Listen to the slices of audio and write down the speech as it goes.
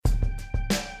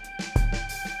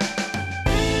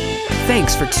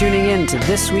Thanks for tuning in to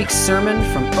this week's sermon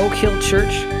from Oak Hill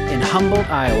Church in Humboldt,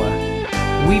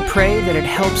 Iowa. We pray that it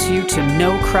helps you to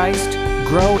know Christ,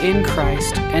 grow in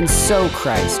Christ, and sow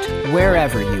Christ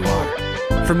wherever you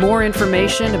are. For more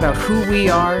information about who we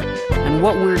are and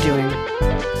what we're doing,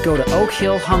 go to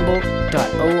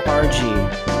oakhillhumboldt.org.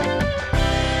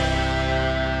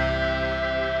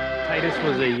 Titus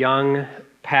was a young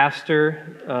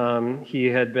pastor. He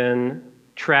had been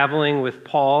traveling with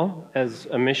Paul as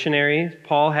a missionary.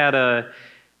 Paul had a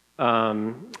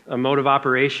mode of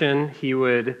operation. He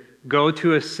would go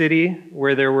to a city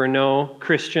where there were no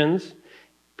Christians,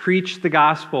 preach the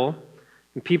gospel,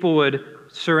 and people would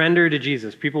surrender to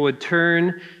Jesus. People would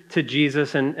turn to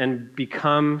Jesus and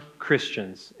become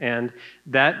Christians. And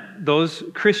those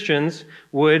Christians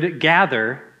would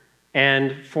gather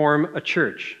and form a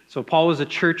church. So Paul was a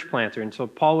church planter. And so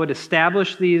Paul would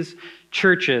establish these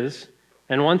churches.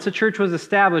 And once a church was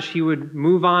established, he would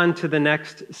move on to the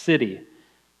next city.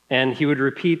 And he would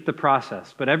repeat the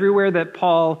process. But everywhere that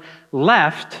Paul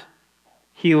left,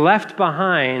 he left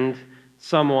behind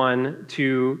someone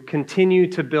to continue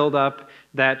to build up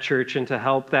that church and to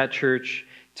help that church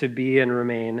to be and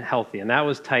remain healthy. And that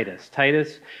was Titus.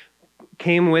 Titus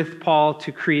came with Paul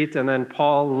to Crete, and then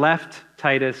Paul left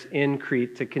Titus in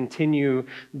Crete to continue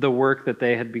the work that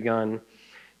they had begun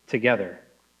together.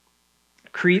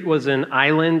 Crete was an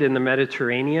island in the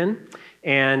Mediterranean,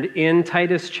 and in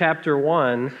Titus chapter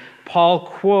 1, Paul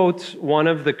quotes one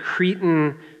of the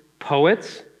Cretan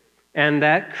poets, and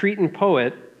that Cretan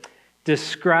poet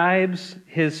describes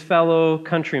his fellow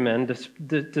countrymen,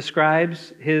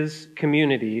 describes his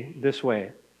community this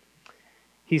way.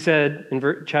 He said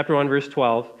in chapter 1, verse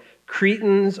 12,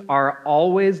 "Cretans are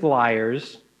always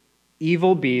liars,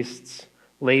 evil beasts,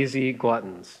 lazy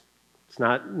gluttons." It's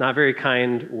not very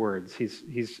kind words.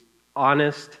 He's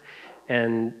honest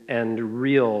and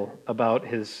real about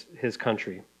his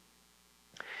country.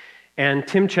 And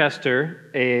Tim Chester,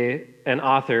 an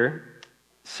author,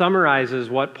 summarizes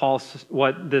what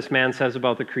this man says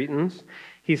about the Cretans.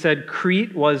 He said,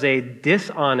 "Crete was a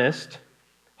dishonest,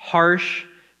 harsh,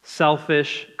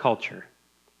 selfish culture."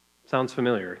 Sounds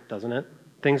familiar, doesn't it?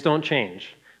 Things don't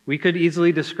change. We could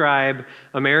easily describe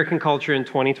American culture in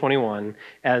 2021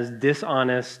 as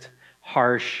dishonest,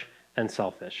 harsh, and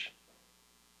selfish.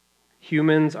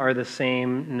 Humans are the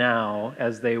same now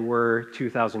as they were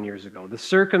 2,000 years ago. The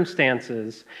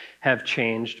circumstances have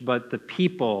changed, but the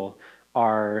people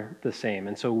are the same.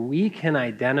 And so we can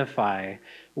identify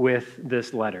with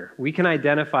this letter. We can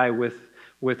identify with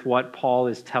what Paul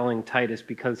is telling Titus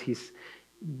because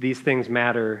these things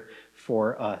matter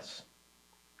for us.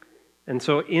 And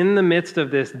so in the midst of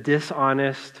this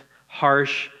dishonest,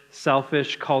 harsh,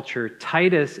 selfish culture,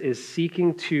 Titus is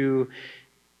seeking to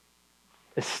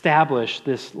establish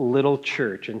this little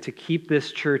church and to keep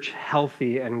this church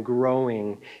healthy and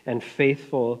growing and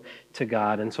faithful to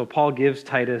God. And so Paul gives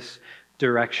Titus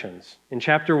directions. In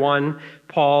chapter 1,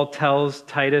 Paul tells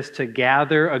Titus to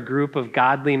gather a group of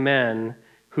godly men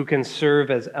who can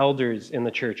serve as elders in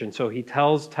the church. And so he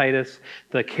tells Titus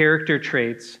the character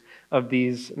traits of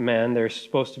these men. They're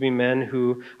supposed to be men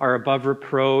who are above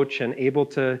reproach and able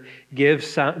to give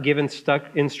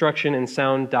instruction in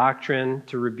sound doctrine,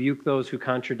 to rebuke those who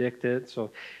contradict it.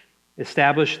 So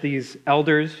establish these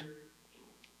elders.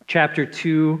 Chapter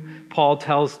 2, Paul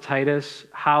tells Titus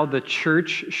how the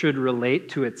church should relate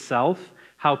to itself,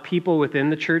 how people within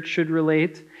the church should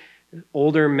relate.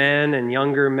 Older men and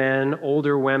younger men,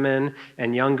 older women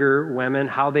and younger women,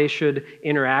 how they should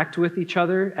interact with each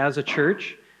other as a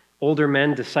church. Older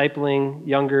men discipling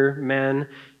younger men,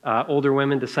 older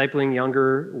women discipling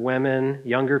younger women,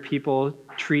 younger people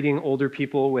treating older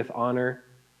people with honor.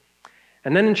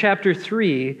 And then in chapter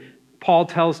 3, Paul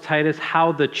tells Titus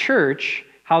how the church,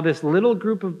 how this little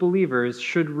group of believers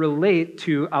should relate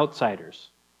to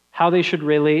outsiders, how they should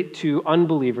relate to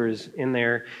unbelievers in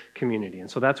their community.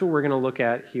 And so that's what we're going to look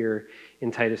at here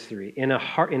in Titus 3. In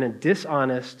a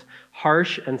dishonest,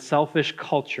 harsh, and selfish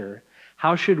culture,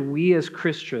 how should we as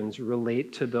Christians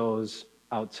relate to those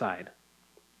outside?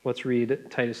 Let's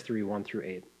read Titus 3, 1 through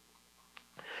 8.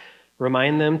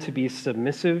 "Remind them to be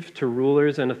submissive to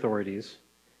rulers and authorities,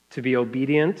 to be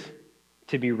obedient,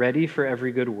 to be ready for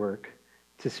every good work,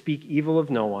 to speak evil of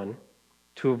no one,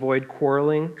 to avoid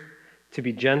quarreling, to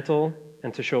be gentle,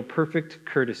 and to show perfect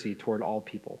courtesy toward all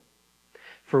people.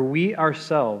 For we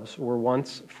ourselves were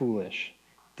once foolish,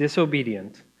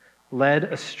 disobedient, led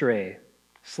astray,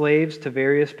 slaves to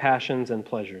various passions and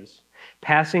pleasures,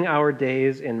 passing our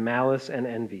days in malice and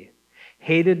envy,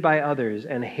 hated by others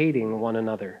and hating one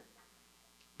another.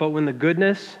 But when the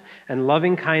goodness and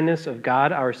loving kindness of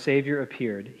God our Savior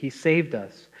appeared, he saved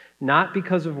us, not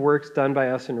because of works done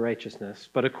by us in righteousness,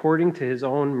 but according to his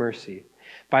own mercy,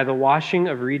 by the washing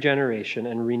of regeneration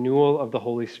and renewal of the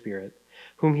Holy Spirit,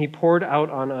 whom he poured out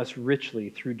on us richly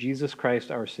through Jesus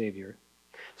Christ our Savior,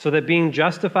 so that being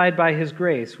justified by his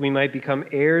grace, we might become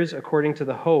heirs according to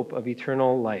the hope of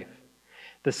eternal life.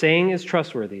 The saying is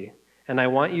trustworthy, and I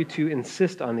want you to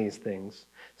insist on these things,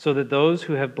 so that those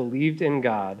who have believed in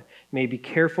God may be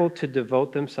careful to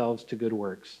devote themselves to good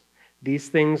works. These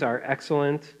things are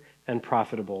excellent and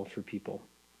profitable for people.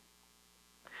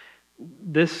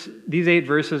 These 8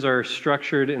 verses are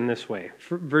structured in this way.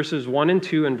 Verses 1 and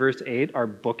 2 and verse 8 are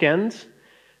bookends,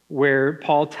 where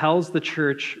Paul tells the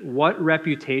church what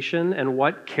reputation and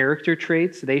what character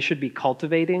traits they should be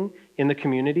cultivating in the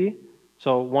community.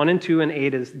 So 1 and 2 and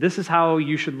 8 this is how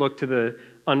you should look to the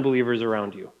unbelievers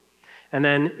around you. And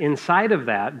then inside of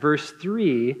that, verse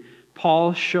 3,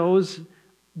 Paul shows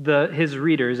his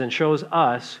readers and shows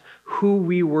us who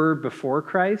we were before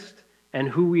Christ and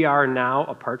who we are now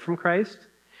apart from Christ.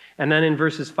 And then in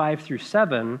verses 5 through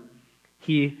 7,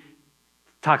 he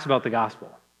talks about the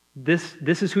gospel. This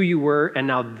is who you were, and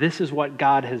now this is what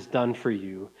God has done for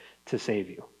you to save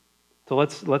you. So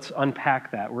let's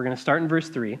unpack that. We're going to start in verse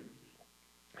 3.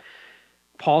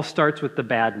 Paul starts with the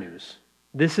bad news.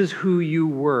 This is who you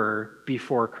were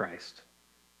before Christ.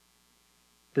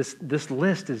 This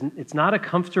list it's not a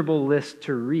comfortable list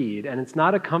to read, and it's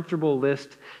not a comfortable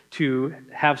list to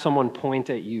have someone point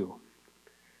at you.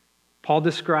 Paul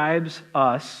describes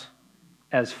us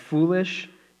as foolish,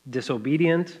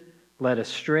 disobedient, led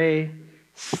astray,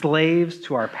 slaves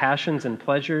to our passions and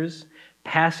pleasures,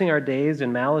 passing our days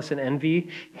in malice and envy,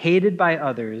 hated by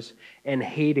others, and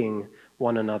hating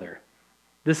one another.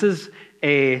 This is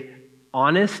an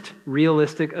honest,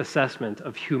 realistic assessment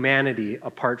of humanity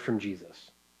apart from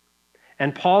Jesus.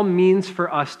 And Paul means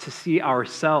for us to see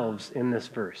ourselves in this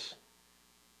verse.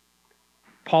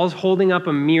 Paul's holding up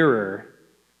a mirror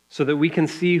so that we can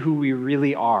see who we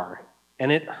really are.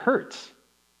 And it hurts.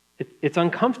 It's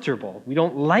uncomfortable. We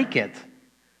don't like it.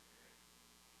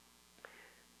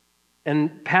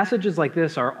 And passages like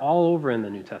this are all over in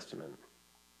the New Testament.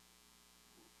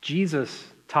 Jesus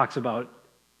talks about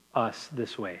us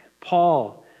this way.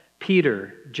 Paul,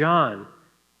 Peter, John,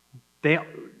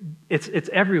 it's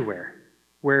everywhere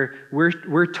where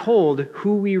we're told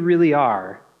who we really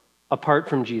are apart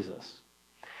from Jesus.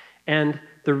 And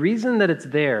the reason that it's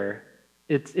there,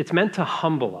 it's meant to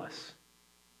humble us.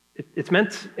 It's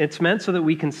meant so that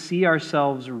we can see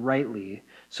ourselves rightly,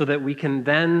 so that we can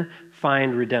then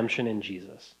find redemption in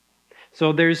Jesus.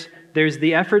 So there's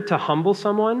the effort to humble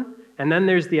someone, and then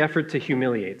there's the effort to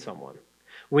humiliate someone.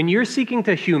 When you're seeking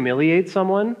to humiliate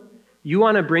someone, you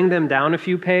want to bring them down a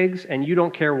few pegs, and you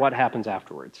don't care what happens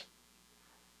afterwards.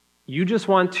 You just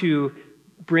want to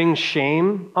bring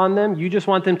shame on them. You just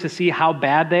want them to see how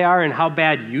bad they are and how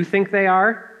bad you think they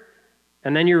are,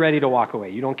 and then you're ready to walk away.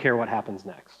 You don't care what happens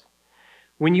next.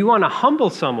 When you want to humble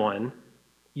someone,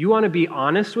 you want to be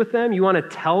honest with them. You want to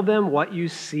tell them what you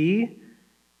see,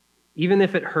 even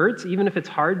if it hurts, even if it's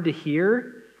hard to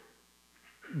hear.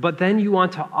 But then you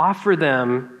want to offer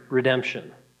them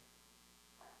redemption.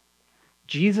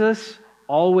 Jesus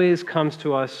always comes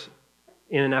to us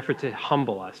in an effort to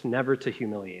humble us, never to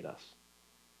humiliate us.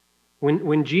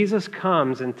 When Jesus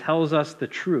comes and tells us the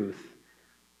truth,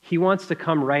 he wants to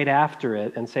come right after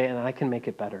it and say, and I can make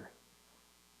it better.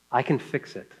 I can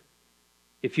fix it.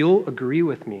 If you'll agree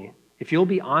with me, if you'll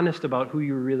be honest about who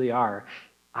you really are,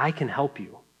 I can help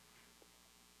you.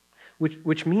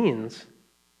 Which means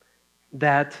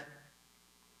that,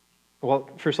 well,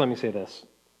 first let me say this.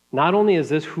 Not only is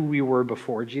this who we were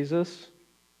before Jesus,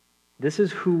 this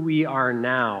is who we are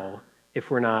now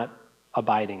if we're not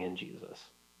abiding in Jesus.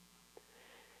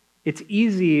 It's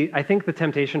easy, I think the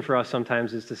temptation for us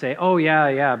sometimes is to say, oh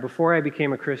yeah, before I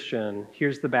became a Christian,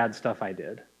 here's the bad stuff I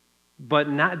did. But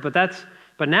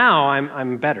now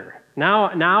I'm better. Now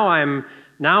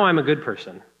I'm a good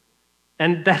person.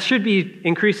 And that should be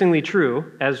increasingly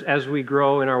true as we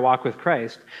grow in our walk with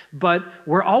Christ. But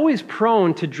we're always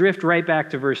prone to drift right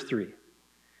back to verse 3.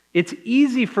 It's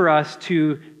easy for us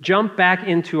to jump back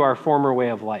into our former way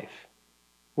of life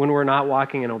when we're not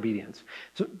walking in obedience.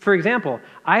 So, for example,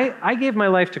 I gave my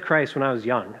life to Christ when I was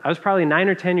young. I was probably 9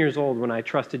 or 10 years old when I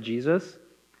trusted Jesus.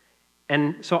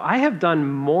 And so I have done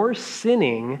more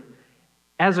sinning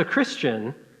as a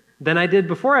Christian than I did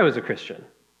before I was a Christian,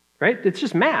 right? It's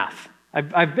just math.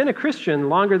 I've been a Christian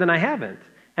longer than I haven't.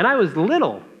 And I was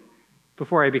little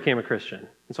before I became a Christian.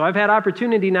 And so I've had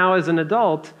opportunity now as an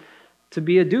adult to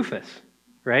be a doofus,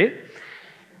 right?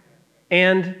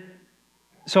 And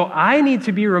so I need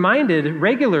to be reminded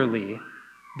regularly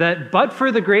That but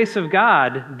for the grace of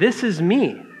God, this is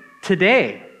me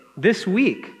today, this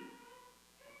week.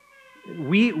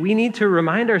 We need to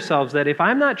remind ourselves that if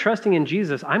I'm not trusting in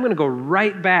Jesus, I'm going to go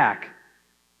right back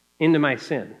into my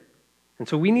sin. And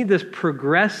so we need this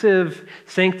progressive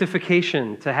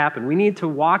sanctification to happen. We need to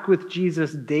walk with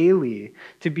Jesus daily,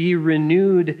 to be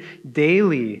renewed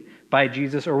daily by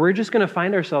Jesus, or we're just going to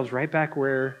find ourselves right back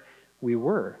where we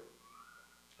were.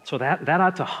 So that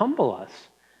ought to humble us.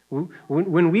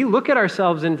 When we look at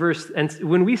ourselves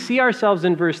when we see ourselves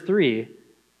in verse 3,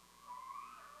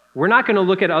 we're not going to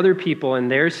look at other people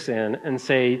and their sin and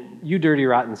say, you dirty,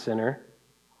 rotten sinner,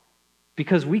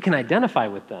 because we can identify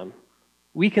with them.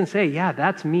 We can say, yeah,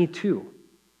 that's me too.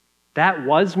 That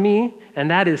was me,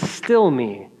 and that is still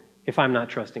me if I'm not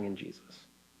trusting in Jesus.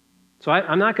 So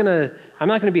I'm not going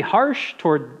to be harsh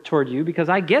toward you because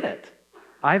I get it.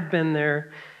 I've been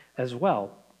there as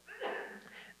well.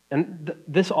 And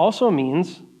this also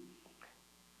means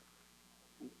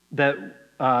that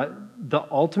the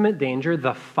ultimate danger,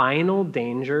 the final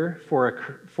danger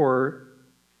for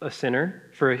a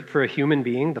sinner, for a human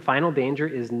being, the final danger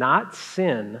is not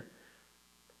sin,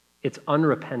 it's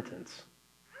unrepentance.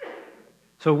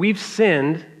 So we've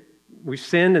sinned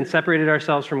and separated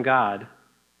ourselves from God,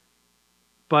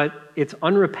 but it's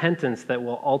unrepentance that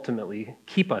will ultimately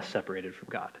keep us separated from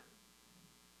God.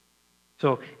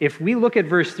 So if we look at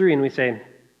verse 3 and we say,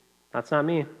 that's not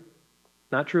me,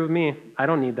 not true of me, I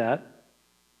don't need that,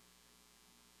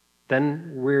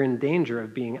 then we're in danger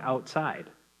of being outside.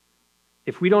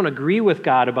 If we don't agree with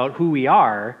God about who we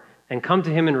are and come to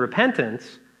him in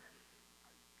repentance,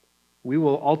 we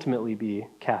will ultimately be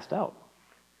cast out.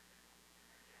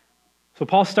 So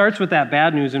Paul starts with that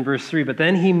bad news in verse 3, but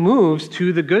then he moves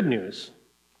to the good news.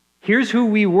 Here's who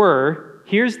we were.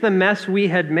 Here's the mess we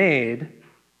had made.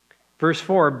 Verse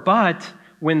 4, but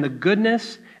when the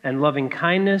goodness and loving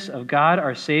kindness of God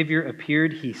our Savior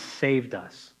appeared, he saved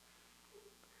us.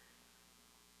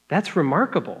 That's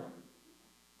remarkable.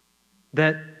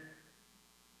 That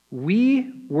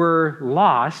we were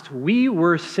lost, we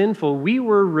were sinful, we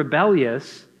were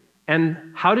rebellious, and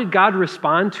how did God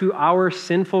respond to our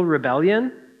sinful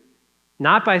rebellion?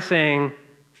 Not by saying,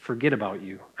 forget about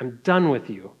you, I'm done with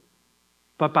you,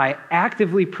 but by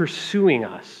actively pursuing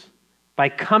us, by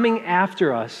coming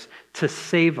after us to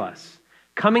save us,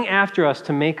 coming after us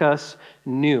to make us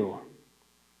new.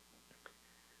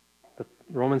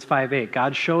 Romans 5:8,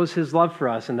 God shows his love for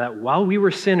us in that while we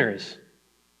were sinners,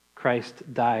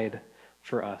 Christ died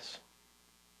for us.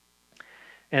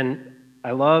 And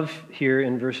I love here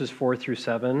in verses 4 through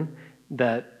 7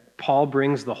 that Paul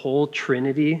brings the whole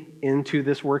Trinity into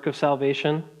this work of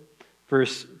salvation.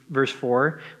 Verse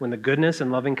 4, when the goodness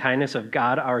and loving kindness of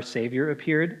God our Savior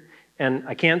appeared. And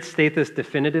I can't state this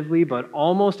definitively, but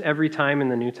almost every time in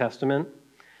the New Testament,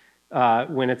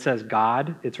 when it says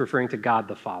God, it's referring to God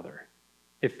the Father.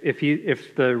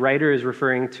 If the writer is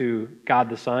referring to God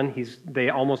the Son,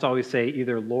 they almost always say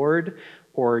either Lord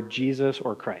or Jesus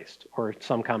or Christ or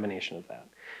some combination of that.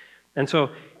 And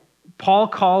so Paul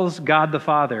calls God the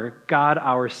Father God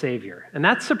our Savior. And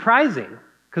that's surprising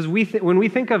because when we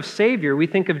think of Savior, we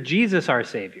think of Jesus our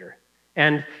Savior.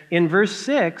 And in verse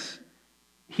 6,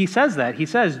 he says that. He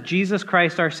says, Jesus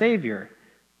Christ our Savior.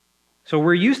 So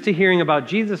we're used to hearing about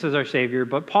Jesus as our Savior,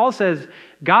 but Paul says,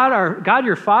 God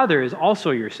your Father is also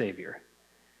your Savior.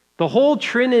 The whole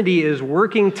Trinity is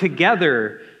working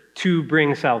together to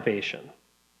bring salvation.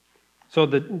 So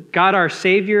God our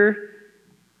Savior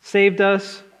saved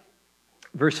us.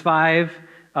 Verse 5,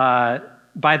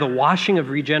 by the washing of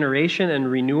regeneration and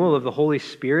renewal of the Holy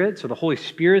Spirit. So the Holy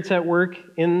Spirit's at work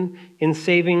in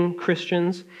saving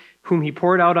Christians, whom he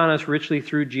poured out on us richly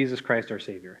through Jesus Christ our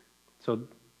Savior. So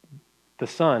the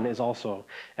Son is also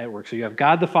at work. So you have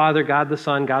God the Father, God the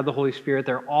Son, God the Holy Spirit.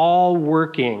 They're all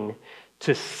working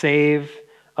to save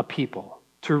a people,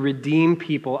 to redeem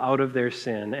people out of their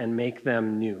sin and make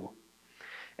them new.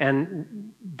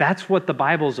 And that's what the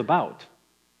Bible's about.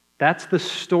 That's the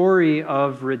story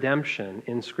of redemption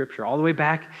in Scripture. All the way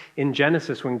back in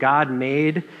Genesis, when God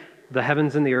made the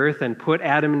heavens and the earth and put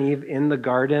Adam and Eve in the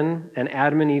garden, and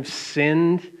Adam and Eve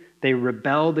sinned. They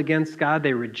rebelled against God.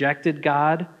 They rejected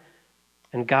God.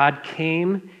 And God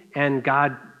came and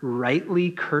God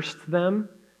rightly cursed them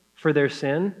for their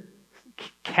sin,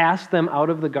 cast them out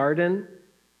of the garden.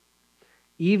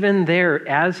 Even there,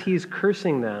 as he's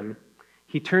cursing them,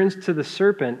 he turns to the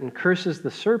serpent and curses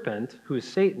the serpent, who is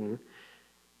Satan,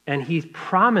 and he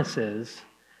promises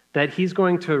that he's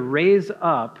going to raise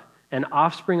up an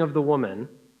offspring of the woman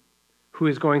who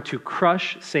is going to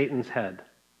crush Satan's head.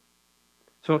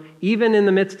 So even in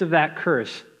the midst of that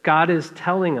curse, God is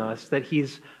telling us that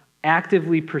he's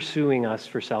actively pursuing us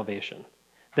for salvation,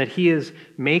 that he is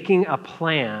making a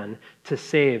plan to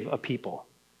save a people.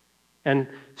 And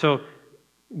so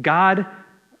God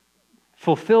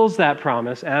fulfills that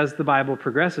promise as the Bible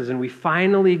progresses, and we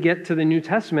finally get to the New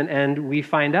Testament and we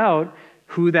find out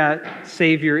who that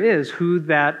Savior is, who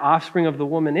that offspring of the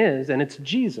woman is, and it's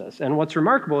Jesus. And what's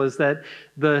remarkable is that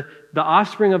the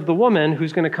offspring of the woman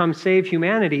who's going to come save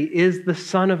humanity is the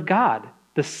Son of God,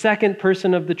 the second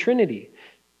person of the Trinity,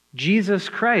 Jesus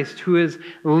Christ, who has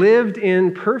lived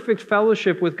in perfect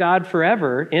fellowship with God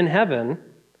forever in heaven.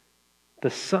 The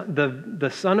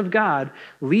Son of God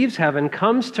leaves heaven,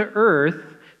 comes to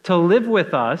earth to live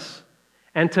with us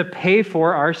and to pay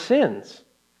for our sins,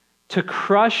 to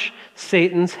crush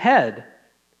Satan's head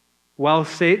while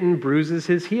Satan bruises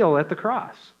his heel at the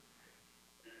cross.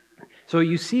 So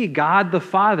you see God the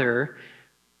Father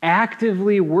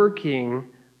actively working,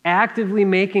 actively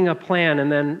making a plan,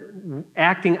 and then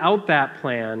acting out that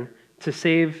plan to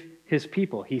save his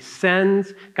people.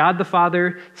 God the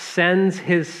Father sends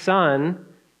his Son,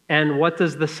 and what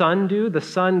does the Son do? The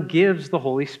Son gives the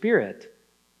Holy Spirit.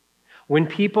 When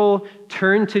people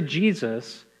turn to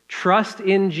Jesus, trust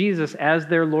in Jesus as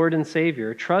their Lord and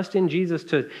Savior, trust in Jesus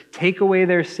to take away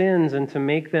their sins and to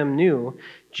make them new,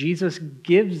 Jesus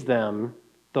gives them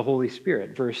the Holy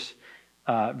Spirit. Verse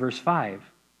 5,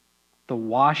 the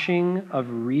washing of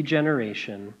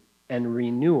regeneration and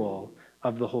renewal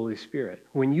of the Holy Spirit.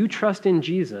 When you trust in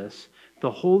Jesus,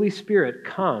 the Holy Spirit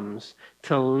comes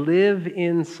to live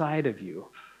inside of you,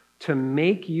 to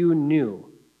make you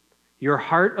new. Your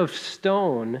heart of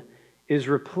stone is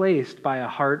replaced by a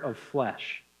heart of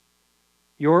flesh.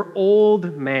 Your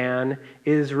old man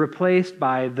is replaced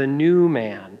by the new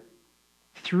man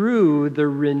through the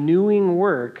renewing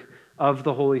work of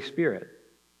the Holy Spirit.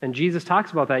 And Jesus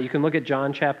talks about that. You can look at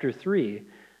John chapter 3,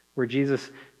 where Jesus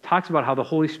talks about how the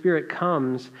Holy Spirit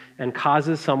comes and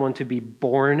causes someone to be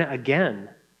born again,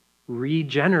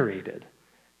 regenerated.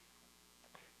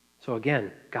 So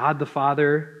again, God the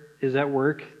Father is at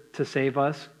work to save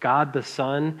us. God the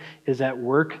Son is at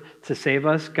work to save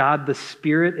us. God the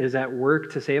Spirit is at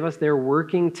work to save us. They're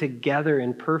working together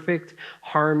in perfect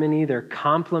harmony. They're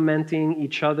complementing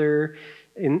each other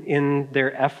in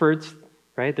their efforts,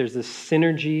 right? There's this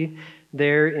synergy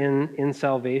there in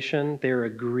salvation. They're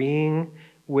agreeing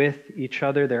with each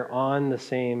other. They're on the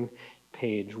same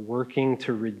page, working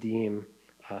to redeem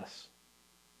us.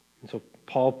 And so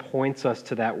Paul points us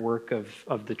to that work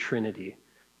of the Trinity.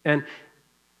 And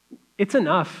it's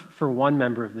enough for one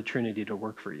member of the Trinity to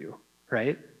work for you,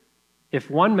 right? If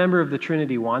one member of the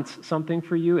Trinity wants something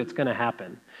for you, it's going to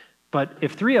happen. But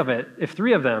if three of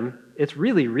them, it's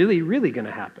really, really, really going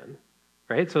to happen,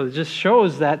 right? So it just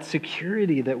shows that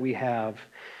security that we have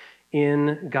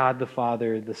in God the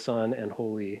Father, the Son, and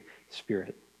Holy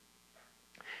Spirit.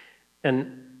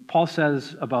 And Paul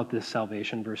says about this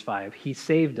salvation, verse 5, he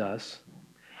saved us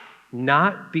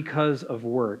not because of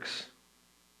works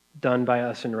done by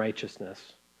us in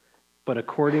righteousness, but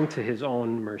according to his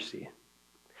own mercy.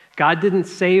 God didn't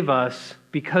save us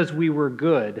because we were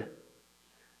good.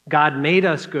 God made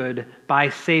us good by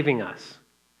saving us.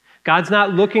 God's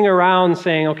not looking around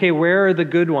saying, okay, where are the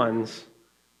good ones?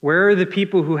 Where are the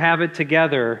people who have it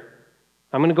together?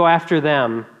 I'm going to go after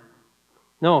them.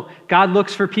 No, God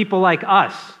looks for people like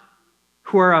us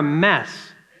who are a mess,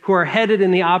 who are headed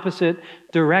in the opposite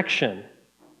direction.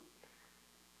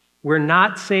 We're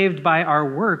not saved by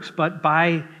our works, but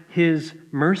by his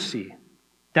mercy.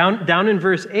 Down in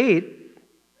verse 8,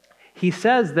 he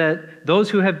says that those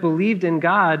who have believed in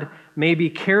God may be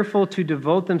careful to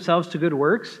devote themselves to good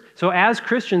works. So as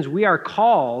Christians, we are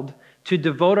called to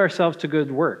devote ourselves to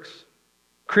good works.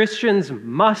 Christians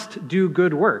must do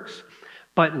good works,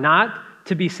 but not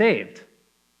to be saved,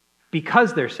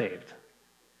 because they're saved.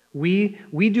 We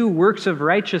do works of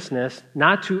righteousness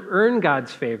not to earn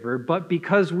God's favor, but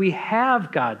because we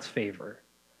have God's favor.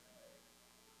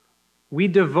 We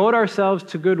devote ourselves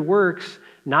to good works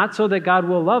not so that God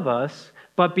will love us,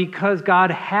 but because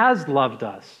God has loved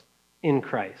us in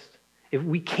Christ. If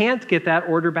we can't get that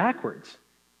order backwards.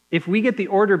 If we get the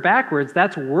order backwards,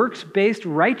 that's works-based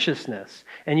righteousness,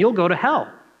 and you'll go to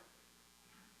hell.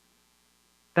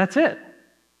 That's it.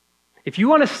 If you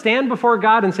want to stand before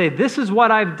God and say, this is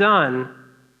what I've done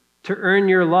to earn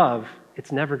your love,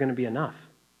 it's never going to be enough.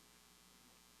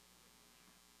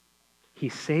 He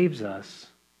saves us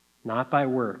not by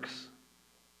works,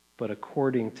 but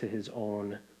according to his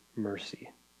own mercy.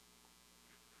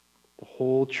 The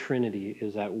whole Trinity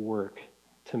is at work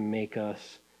to make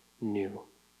us new.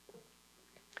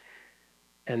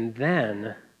 And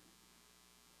then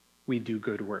we do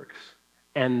good works.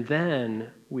 And then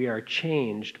we are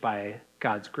changed by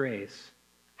God's grace,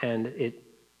 and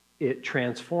it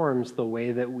transforms the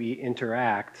way that we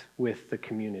interact with the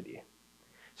community.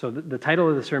 So the title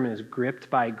of the sermon is Gripped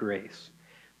by Grace.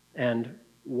 And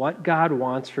what God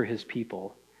wants for his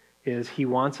people is he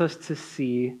wants us to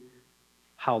see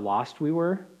how lost we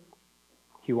were.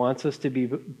 He wants us to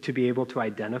be able to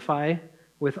identify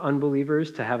with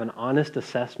unbelievers, to have an honest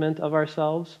assessment of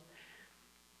ourselves.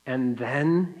 And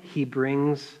then he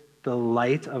brings the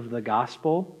light of the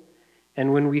gospel.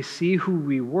 And when we see who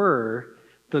we were,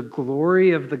 the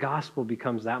glory of the gospel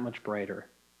becomes that much brighter.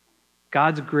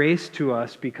 God's grace to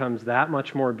us becomes that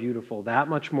much more beautiful, that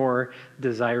much more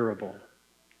desirable.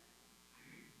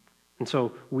 And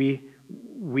so we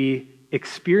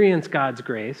experience God's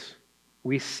grace.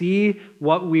 We see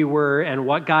what we were and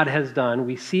what God has done.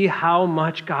 We see how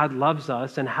much God loves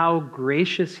us and how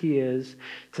gracious he is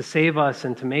to save us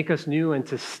and to make us new and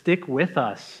to stick with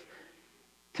us,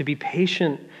 to be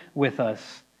patient with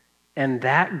us. And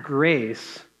that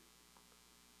grace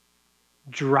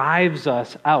drives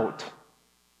us out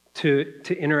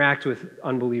to interact with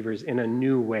unbelievers in a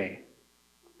new way.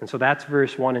 And so that's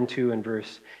verse 1 and 2 and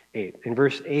verse 8. In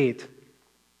verse 8,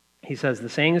 he says, the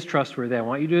saying is trustworthy. I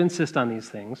want you to insist on these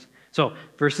things. So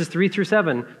verses 3 through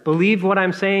 7, believe what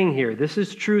I'm saying here. This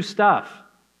is true stuff.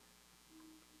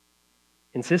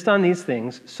 Insist on these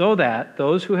things so that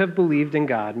those who have believed in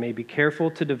God may be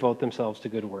careful to devote themselves to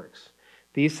good works.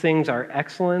 These things are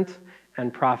excellent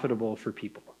and profitable for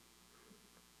people.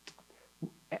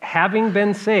 Having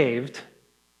been saved,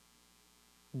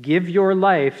 give your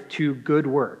life to good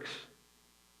works.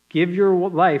 Give your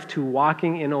life to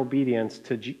walking in obedience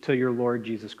to your Lord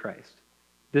Jesus Christ.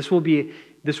 This will be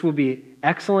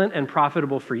excellent and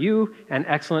profitable for you and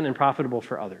excellent and profitable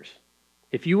for others.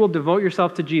 If you will devote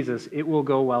yourself to Jesus, it will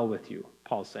go well with you,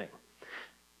 Paul's saying.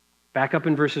 Back up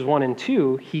in verses 1 and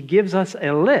 2, he gives us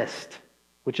a list,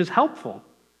 which is helpful.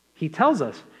 He tells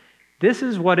us, this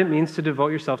is what it means to devote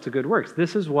yourself to good works.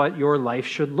 This is what your life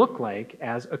should look like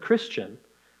as a Christian.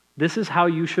 This is how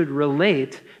you should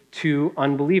relate to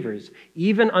unbelievers,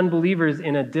 even unbelievers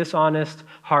in a dishonest,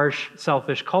 harsh,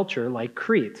 selfish culture like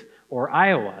Crete or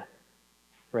Iowa,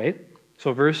 right?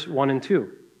 So verse 1 and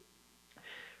 2.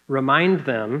 Remind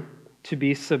them to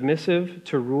be submissive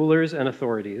to rulers and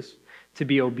authorities, to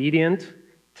be obedient,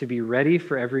 to be ready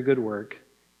for every good work,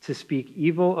 to speak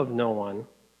evil of no one,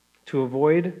 to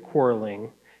avoid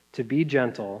quarreling, to be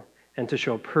gentle, and to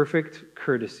show perfect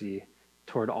courtesy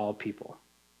toward all people.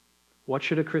 What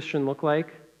should a Christian look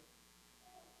like?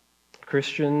 A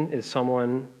Christian is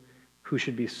someone who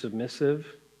should be submissive,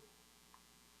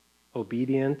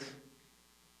 obedient,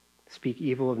 speak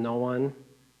evil of no one,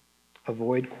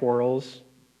 avoid quarrels.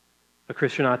 A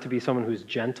Christian ought to be someone who's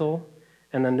gentle.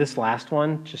 And then this last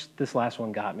one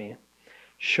got me.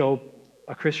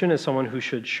 A Christian is someone who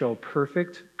should show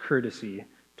perfect courtesy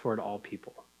toward all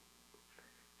people.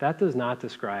 That does not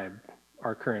describe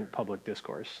our current public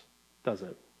discourse, does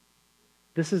it?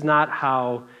 This is not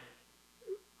how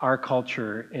our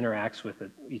culture interacts with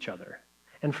each other.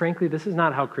 And frankly, this is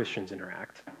not how Christians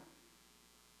interact.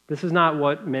 This is not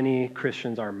what many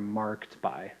Christians are marked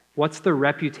by. What's the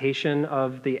reputation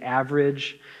of the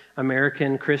average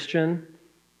American Christian?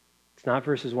 It's not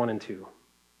verses 1 and 2.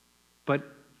 But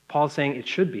Paul's saying it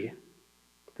should be.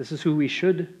 This is who we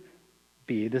should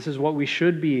be. This is what we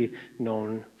should be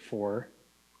known for.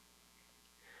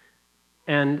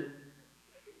 And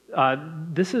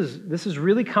this is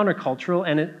really countercultural,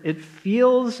 and it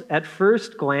feels, at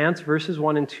first glance, verses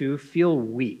 1 and 2 feel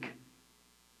weak.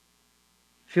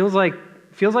 Feels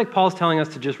like Paul's telling us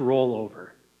to just roll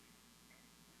over.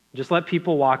 Just let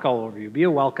people walk all over you. Be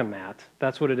a welcome mat.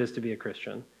 That's what it is to be a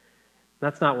Christian.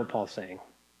 That's not what Paul's saying.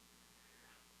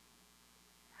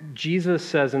 Jesus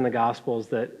says in the Gospels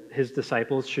that his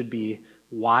disciples should be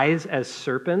wise as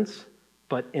serpents,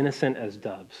 but innocent as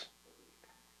doves.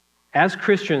 As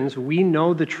Christians, we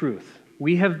know the truth.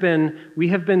 We have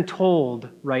been told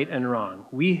right and wrong.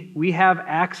 We have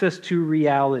access to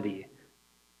reality.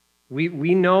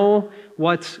 We know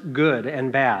what's good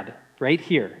and bad right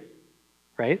here,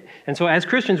 right? And so as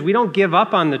Christians, we don't give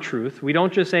up on the truth. We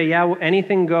don't just say, yeah,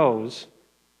 anything goes,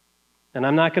 and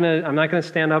I'm not gonna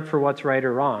stand up for what's right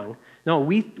or wrong. No,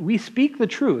 we speak the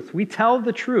truth. We tell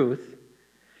the truth,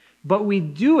 but we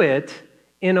do it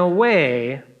in a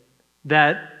way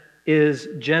that is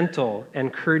gentle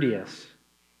and courteous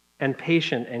and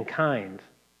patient and kind.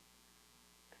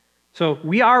 So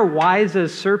we are wise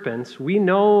as serpents. We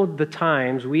know the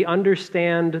times. We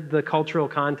understand the cultural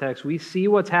context. We see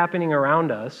what's happening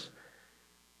around us,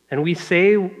 and we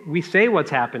say what's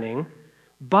happening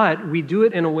But we do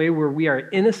it in a way where we are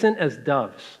innocent as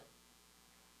doves.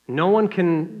 No one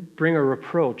can bring a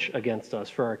reproach against us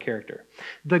for our character.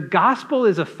 The gospel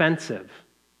is offensive.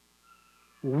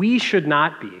 We should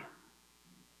not be.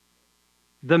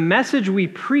 The message we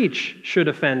preach should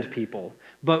offend people,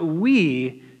 but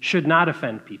we should not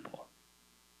offend people.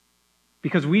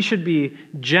 Because we should be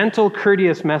gentle,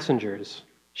 courteous messengers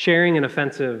sharing an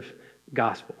offensive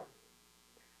gospel.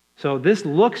 So this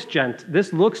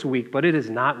looks weak, but it is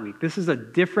not weak. This is a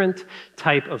different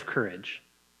type of courage.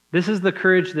 This is the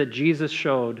courage that Jesus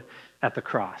showed at the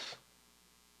cross,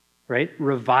 right?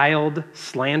 Reviled,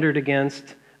 slandered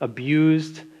against,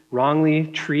 abused, wrongly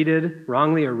treated,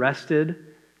 wrongly arrested,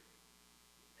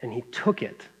 and he took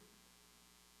it,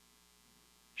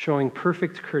 showing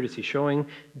perfect courtesy, showing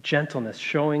gentleness,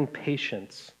 showing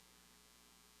patience,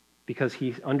 because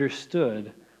he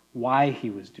understood why he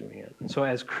was doing it. And so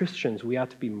as Christians, we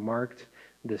ought to be marked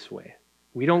this way.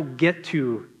 We don't get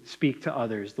to speak to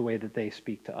others the way that they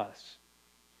speak to us.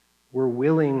 We're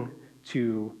willing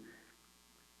to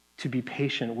be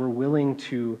patient. We're willing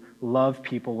to love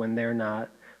people when they're not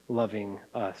loving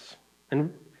us.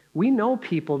 And we know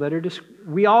people that are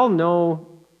we all know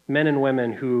men and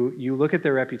women who you look at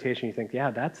their reputation, you think,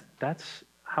 yeah, that's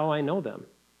how I know them.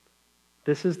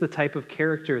 This is the type of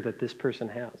character that this person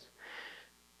has.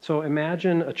 So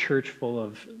imagine a church full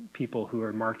of people who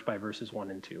are marked by verses 1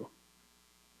 and 2.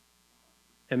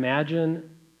 Imagine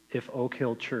if Oak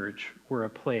Hill Church were a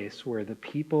place where the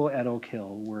people at Oak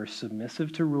Hill were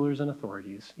submissive to rulers and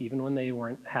authorities, even when they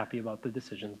weren't happy about the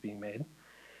decisions being made,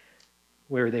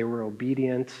 where they were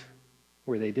obedient,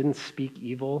 where they didn't speak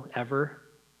evil ever,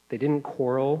 they didn't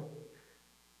quarrel,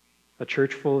 a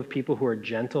church full of people who are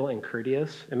gentle and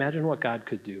courteous. Imagine what God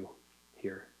could do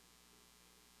here.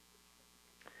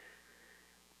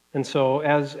 And so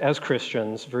as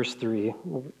Christians, verse 3,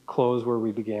 we'll close where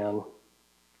we began.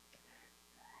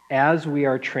 As we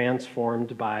are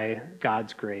transformed by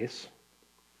God's grace,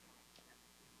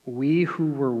 we who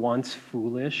were once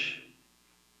foolish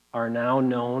are now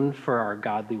known for our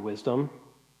godly wisdom.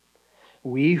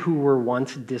 We who were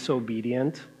once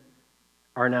disobedient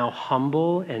are now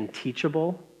humble and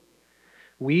teachable.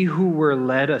 We who were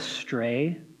led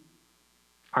astray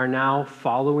are now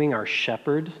following our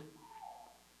shepherd.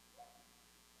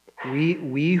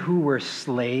 We who were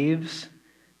slaves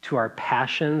to our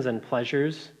passions and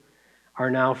pleasures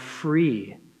are now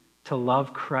free to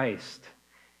love Christ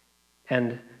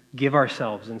and give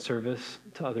ourselves in service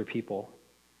to other people.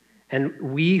 And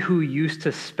we who used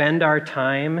to spend our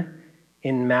time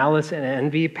in malice and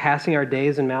envy, passing our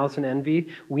days in malice and envy,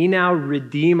 we now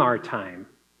redeem our time,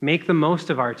 make the most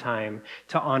of our time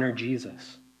to honor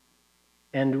Jesus.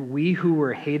 And we who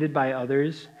were hated by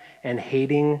others and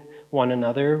hating one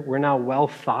another, we're now well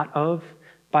thought of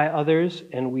by others,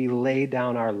 and we lay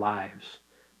down our lives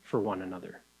for one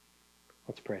another.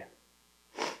 Let's pray.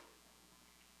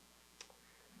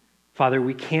 Father,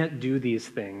 we can't do these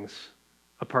things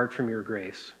apart from your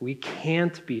grace. We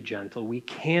can't be gentle. We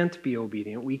can't be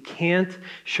obedient. We can't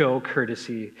show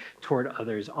courtesy toward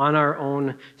others on our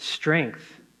own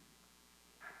strength.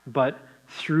 But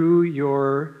through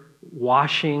your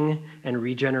washing and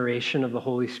regeneration of the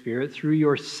Holy Spirit, through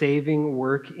your saving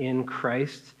work in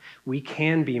Christ, we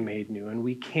can be made new and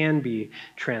we can be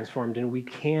transformed and we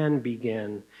can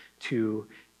begin to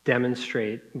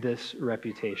demonstrate this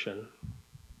reputation.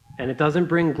 And it doesn't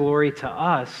bring glory to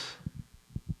us.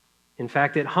 In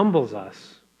fact, it humbles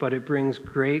us, but it brings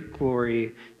great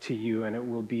glory to you, and it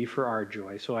will be for our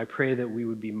joy. So I pray that we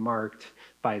would be marked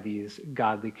by these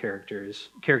godly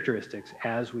characteristics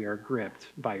as we are gripped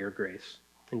by your grace.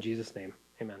 In Jesus' name,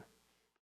 amen.